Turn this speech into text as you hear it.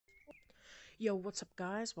Yo, what's up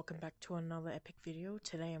guys? Welcome back to another epic video.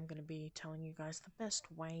 Today I'm going to be telling you guys the best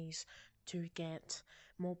ways to get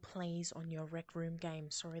more plays on your Rec Room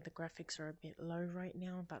game. Sorry, the graphics are a bit low right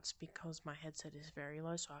now. That's because my headset is very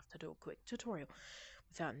low, so I have to do a quick tutorial.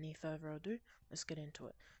 Without any further ado, let's get into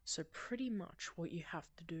it. So pretty much what you have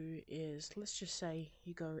to do is, let's just say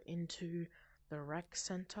you go into the rec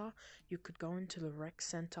center. You could go into the rec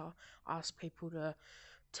center, ask people to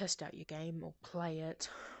test out your game or play it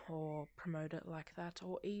or promote it like that,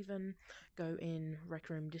 or even go in Rec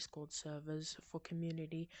Room Discord servers for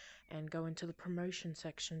community and go into the promotion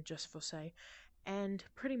section just for say, and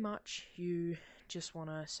pretty much you just want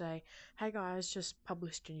to say, hey guys, just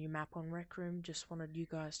published a new map on Rec Room, just wanted you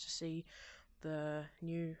guys to see the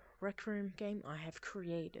new Rec Room game I have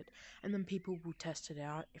created, and then people will test it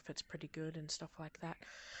out if it's pretty good and stuff like that.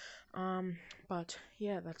 But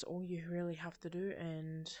yeah, that's all you really have to do,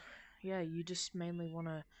 and yeah, you just mainly want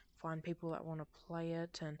to find people that want to play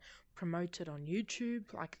it and promote it on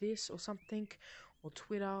YouTube like this or something, or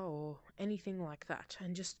Twitter or anything like that,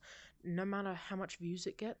 and just no matter how much views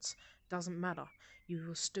it gets, doesn't matter, you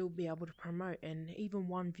will still be able to promote, and even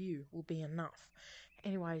one view will be enough.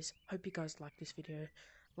 Anyways, hope you guys like this video,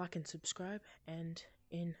 like and subscribe, and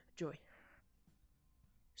enjoy.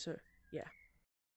 So yeah.